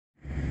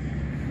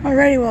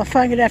Alrighty, well,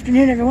 fine, good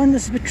afternoon, everyone.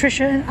 This is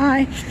Patricia, and I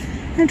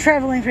am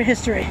traveling for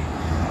history.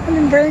 I'm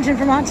in Burlington,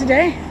 Vermont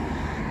today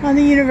on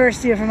the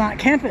University of Vermont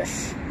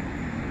campus.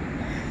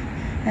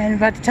 And I'm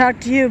about to talk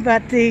to you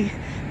about the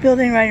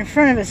building right in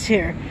front of us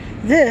here.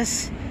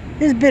 This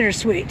is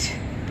Bittersweet.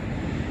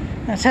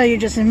 I'll tell you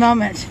just in a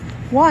moment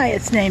why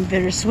it's named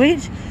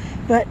Bittersweet.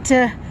 But,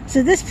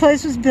 so this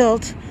place was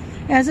built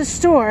as a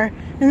store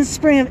in the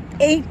spring of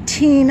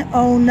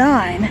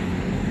 1809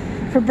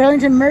 for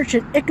Burlington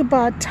merchant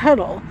Ichabod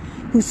Tuttle,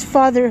 whose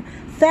father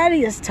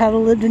Thaddeus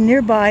Tuttle lived in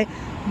nearby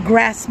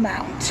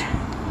Grassmount.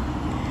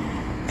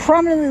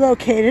 Prominently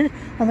located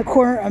on the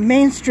corner of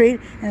Main Street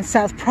and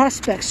South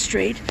Prospect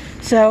Street.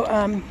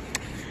 So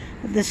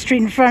the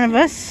street in front of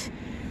us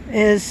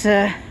is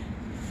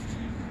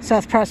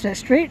South Prospect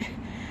Street,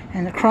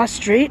 and the cross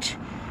street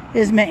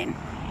is Main.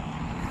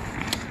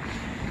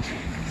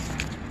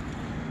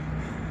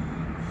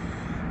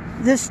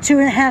 This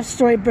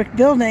 2.5-story brick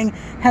building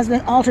has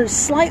been altered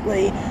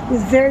slightly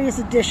with various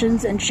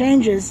additions and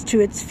changes to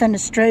its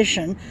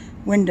fenestration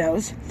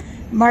windows,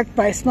 marked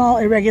by small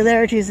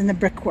irregularities in the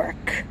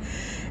brickwork.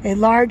 A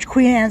large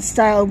Queen Anne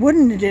style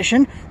wooden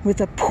addition with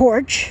a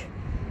porch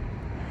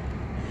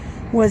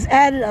was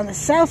added on the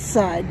south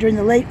side during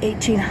the late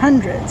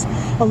 1800s,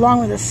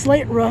 along with a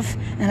slate roof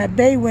and a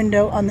bay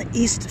window on the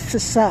east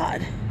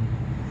facade,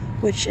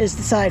 which is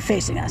the side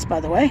facing us, by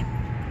the way.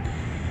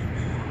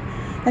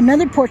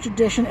 Another porch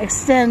addition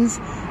extends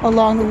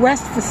along the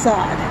west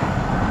facade.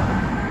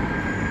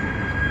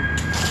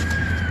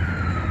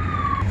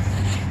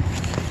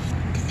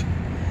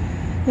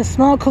 The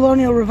small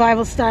Colonial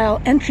Revival style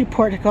entry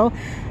portico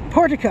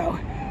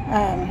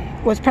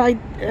was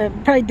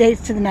probably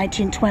dates to the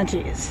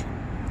 1920s.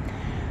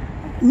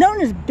 Known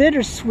as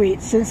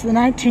Bittersweet since the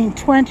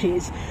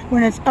 1920s,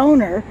 when its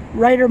owner,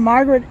 writer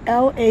Margaret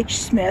L.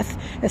 Smith,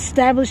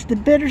 established the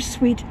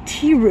Bittersweet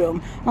Tea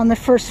Room on the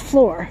first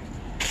floor.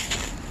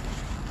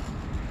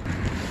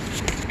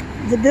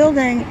 The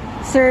building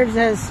serves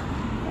as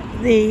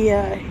the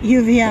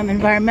UVM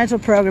Environmental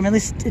Program, at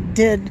least it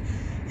did.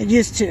 It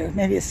used to,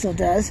 maybe it still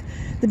does.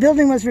 The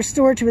building was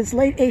restored to its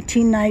late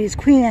 1890s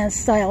Queen Anne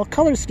style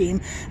color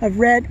scheme of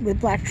red with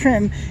black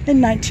trim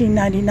in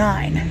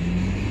 1999.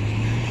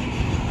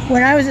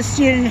 When I was a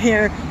student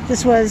here,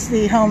 this was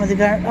the home of the,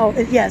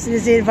 yes, it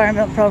is the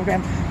Environmental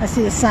Program. I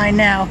see the sign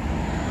now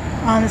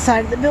on the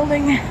side of the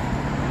building.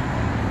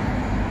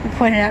 Let me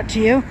point it out to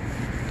you.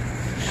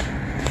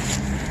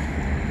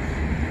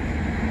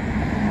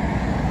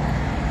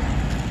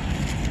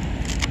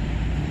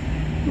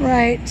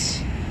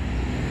 Right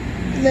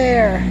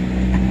there.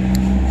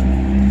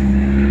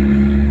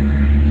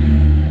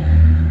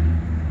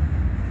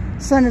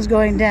 Sun is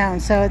going down,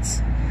 so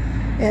it's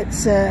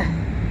a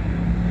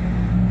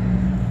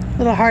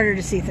little harder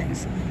to see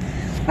things.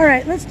 All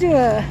right, let's do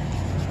a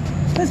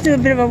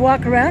bit of a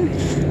walk around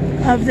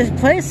of this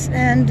place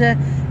and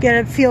get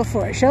a feel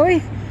for it, shall we?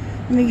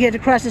 Let me get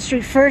across the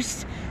street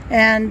first,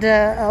 and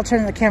I'll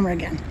turn the camera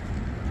again.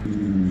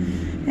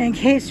 In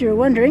case you're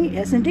wondering,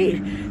 yes,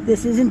 indeed,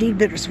 this is indeed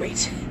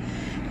Bittersweet,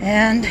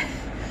 and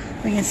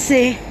we can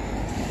see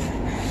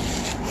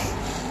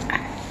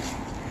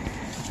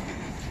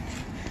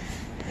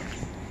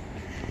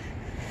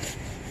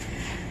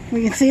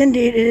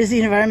indeed it is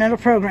the Environmental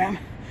Program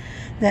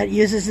that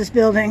uses this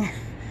building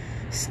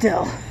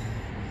still.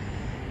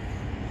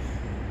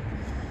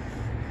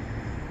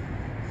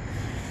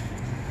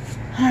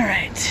 All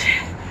right,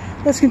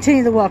 let's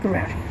continue the walk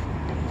around.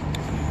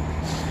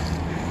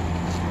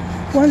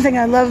 One thing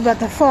I love about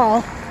the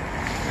fall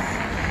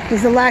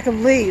is the lack of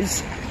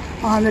leaves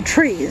on the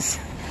trees,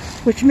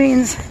 which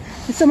means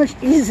it's so much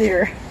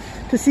easier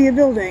to see a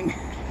building,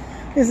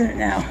 isn't it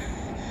now?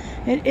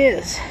 It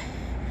is.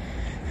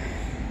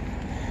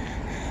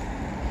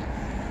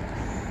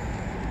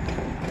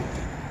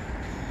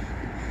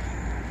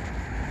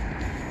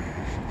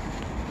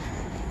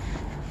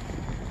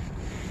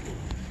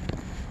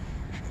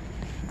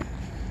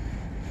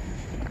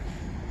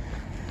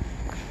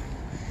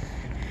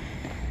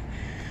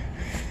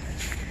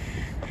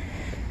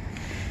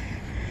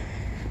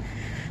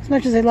 As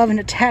much as I love an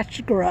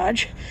attached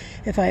garage,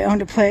 if I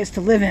owned a place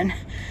to live in,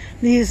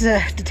 these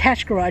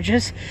detached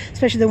garages,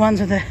 especially the ones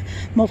with the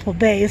multiple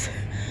bays,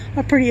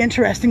 are pretty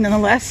interesting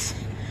nonetheless.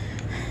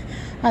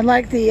 I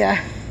like the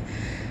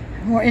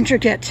more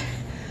intricate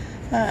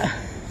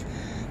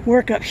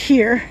work up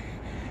here,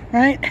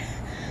 right?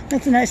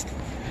 That's a nice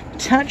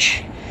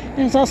touch.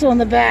 And it's also on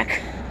the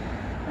back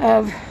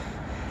of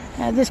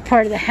this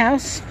part of the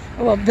house.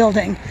 Well,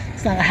 building.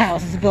 It's not a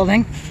house, it's a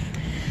building.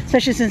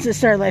 Especially since it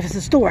started life as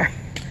a store.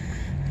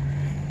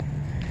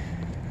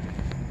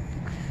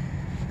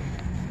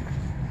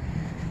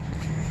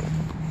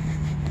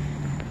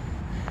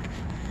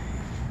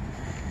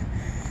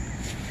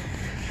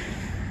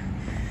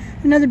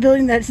 Another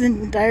building that's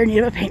in dire need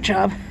of a paint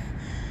job.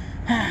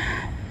 You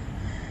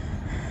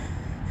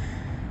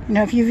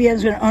know, if UVM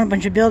is going to own a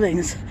bunch of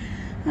buildings,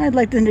 I'd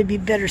like them to be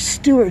better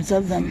stewards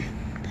of them.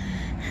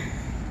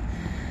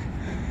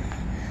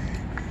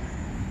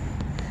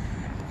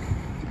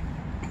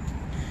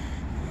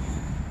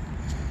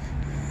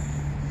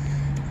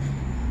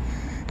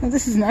 Oh,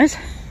 this is nice.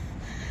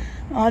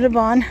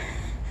 Audubon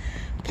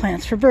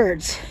plants for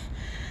birds.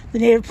 The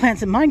native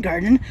plants in my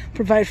garden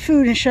provide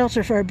food and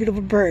shelter for our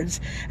beautiful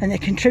birds, and they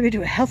contribute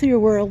to a healthier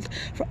world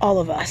for all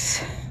of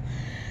us.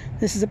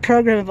 This is a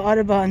program of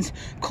Audubon's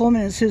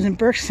Coleman and Susan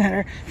Burke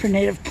Center for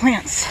Native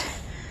Plants.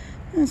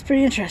 That's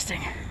pretty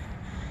interesting.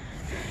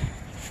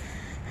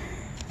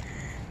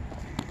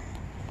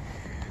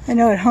 I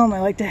know at home I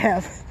like to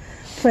have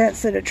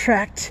plants that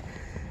attract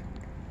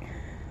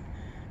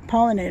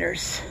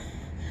pollinators.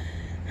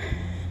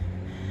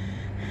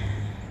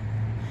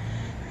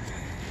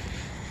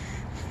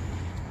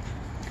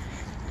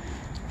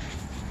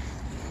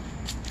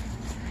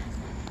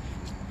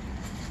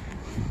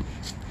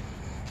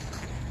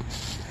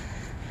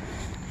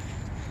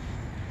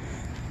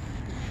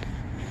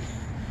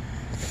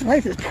 I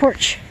like this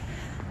porch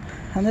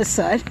on this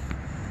side.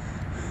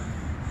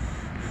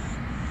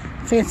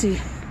 Fancy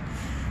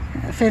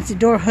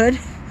door hood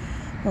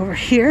over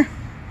here.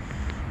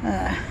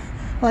 I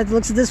like the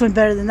looks of this one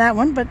better than that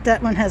one, but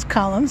that one has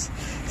columns,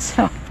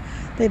 so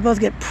they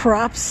both get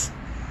props.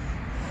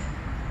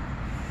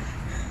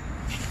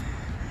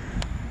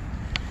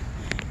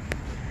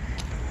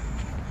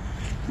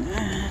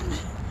 And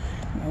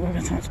I'm working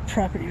on someone's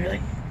property,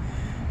 really.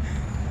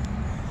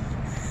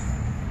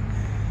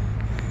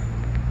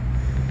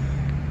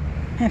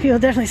 And people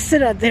definitely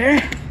sit out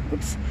there.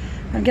 Oops.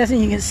 I'm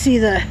guessing you can see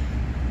the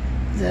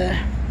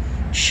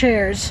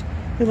chairs,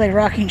 look like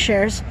rocking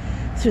chairs,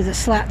 through the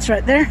slats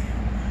right there.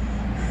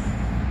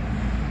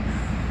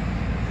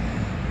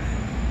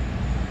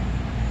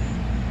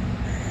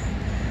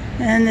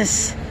 And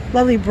this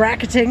lovely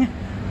bracketing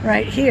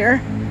right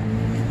here.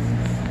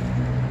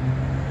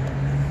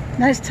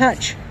 Nice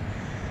touch.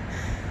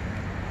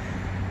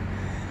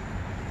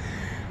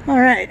 All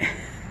right.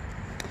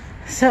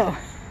 So,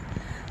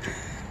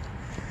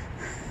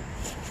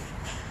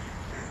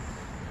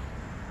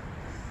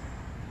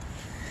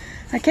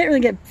 I can't really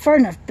get far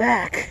enough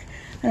back,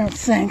 I don't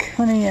think.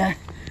 Let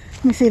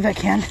me see if I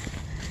can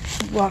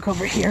walk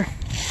over here.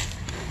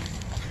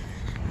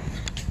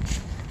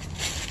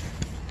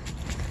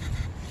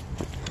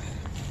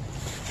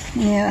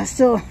 Yeah,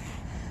 still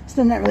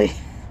not really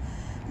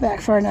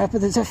back far enough,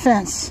 but there's a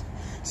fence,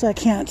 so I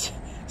can't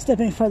step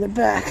any farther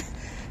back.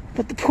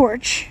 But the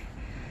porch,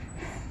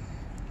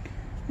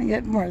 I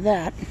get more of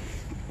that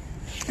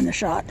in the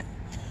shot.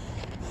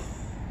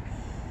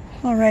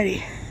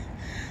 Alrighty.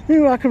 Let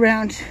me walk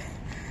around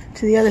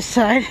to the other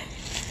side.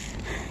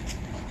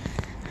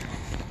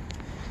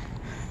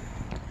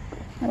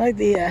 I like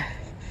the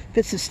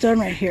bits of stone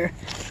right here.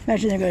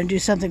 Imagine they're going to do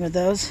something with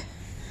those.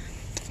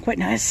 Quite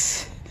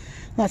nice.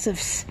 Lots of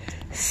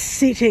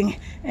seating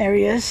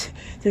areas.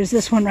 There's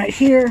this one right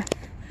here.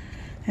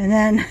 And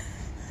then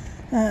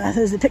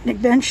there's the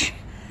picnic bench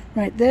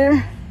right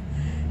there.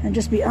 And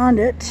just beyond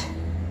it,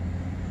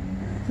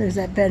 there's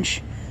that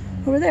bench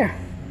over there.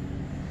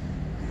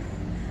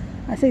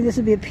 I think this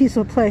would be a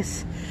peaceful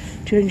place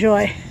to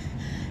enjoy,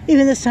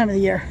 even this time of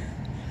the year.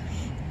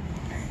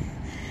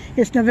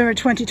 It's November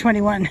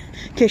 2021,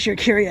 in case you're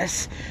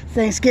curious.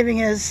 Thanksgiving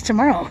is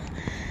tomorrow.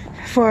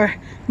 For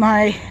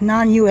my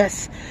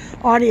non-US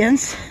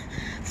audience,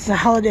 it's a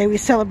holiday we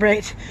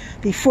celebrate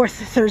the fourth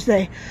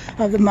Thursday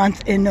of the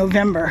month in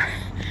November.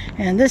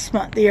 And this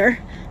month year,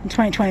 in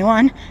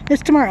 2021, is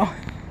tomorrow.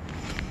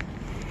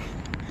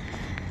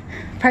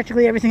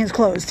 Practically everything is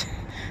closed.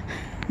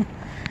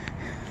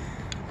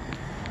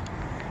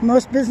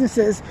 Most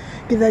businesses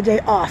give that day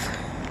off.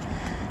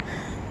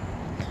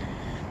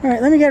 All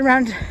right, let me get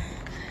around.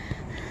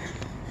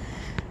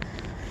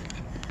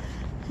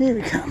 Here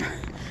we come.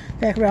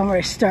 Back around where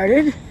I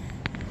started.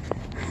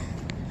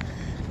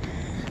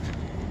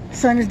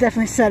 Sun is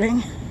definitely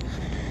setting.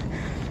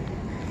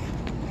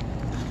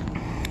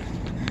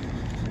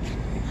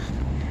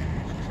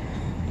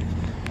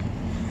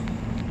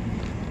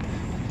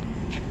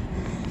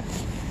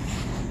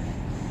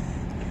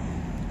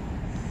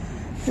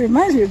 It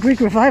reminds me of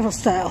Greek Revival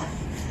style.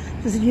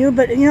 This is you,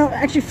 but you know,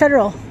 actually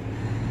federal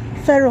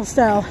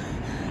style.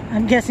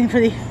 I'm guessing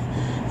for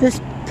this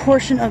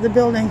portion of the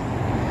building,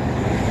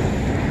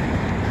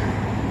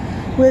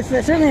 with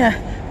certainly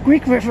a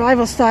Greek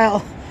Revival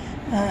style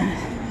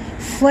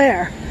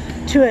flair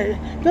to it.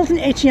 Built in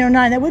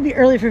 1809, that would be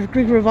early for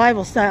Greek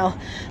Revival style,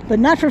 but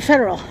not for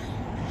federal.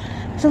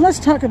 So let's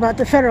talk about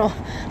the federal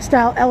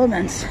style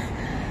elements.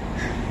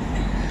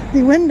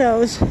 The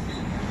windows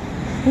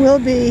will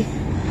be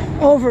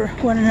over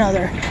one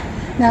another.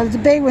 Now there's a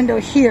bay window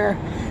here,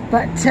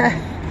 but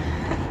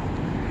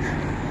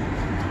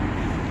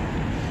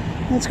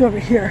let's go over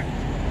here.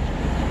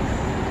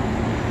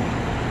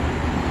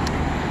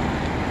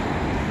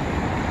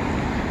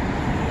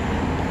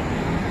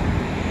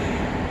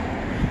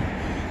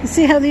 You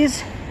see how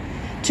these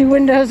two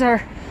windows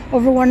are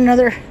over one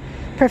another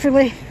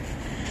perfectly?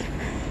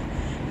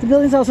 The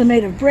building's also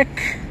made of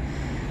brick,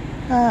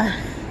 so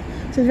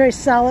it's very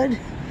solid.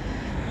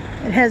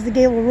 It has the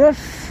gable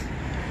roof.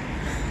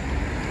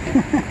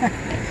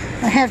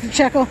 I have to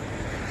chuckle.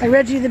 I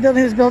read to you the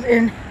building was built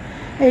in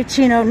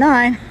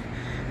 1809,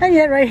 and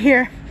yet right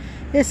here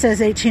It says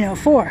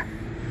 1804.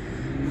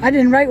 I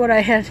didn't write what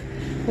I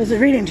was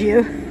reading to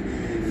you,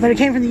 but it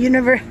came from the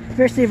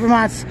University of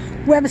Vermont's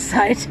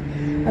website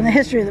on the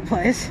history of the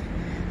place.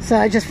 So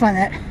I just find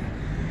that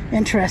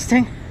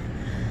interesting.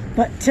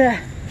 But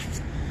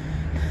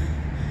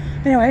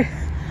anyway,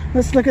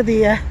 let's look at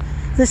the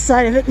this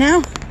side of it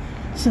now,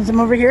 since I'm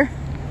over here.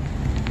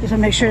 Just want to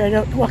make sure I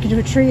don't walk into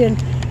a tree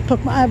and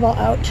poke my eyeball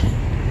out.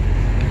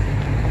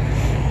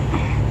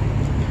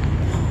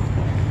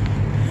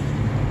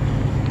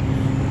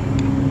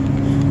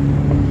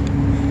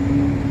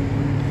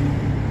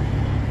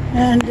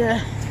 And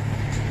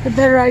a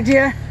better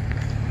idea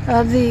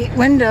of the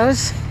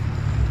windows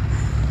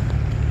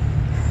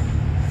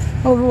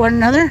over one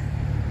another.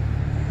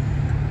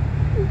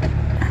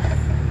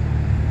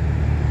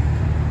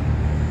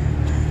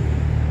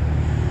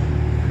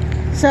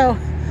 So,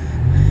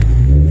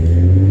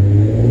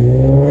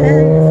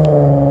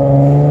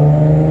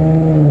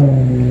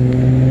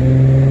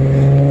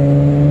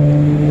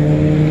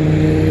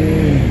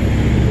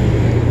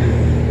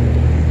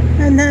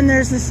 and then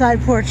there's the side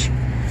porch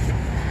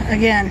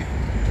again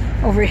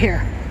over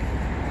here.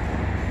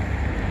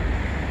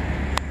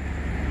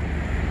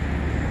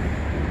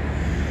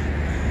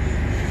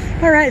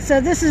 Alright, so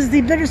this is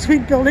the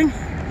Bittersweet building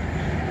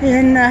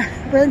in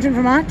Burlington,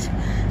 Vermont,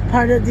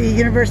 part of the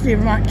University of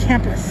Vermont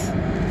campus.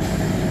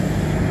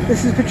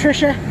 This is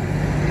Patricia.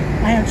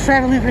 I am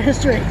traveling for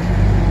history.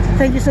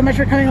 Thank you so much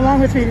for coming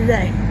along with me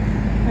today.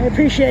 I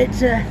appreciate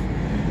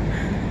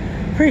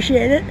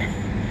it,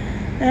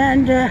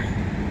 and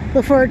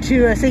look forward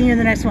to seeing you in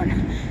the next one.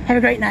 Have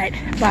a great night.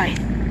 Bye.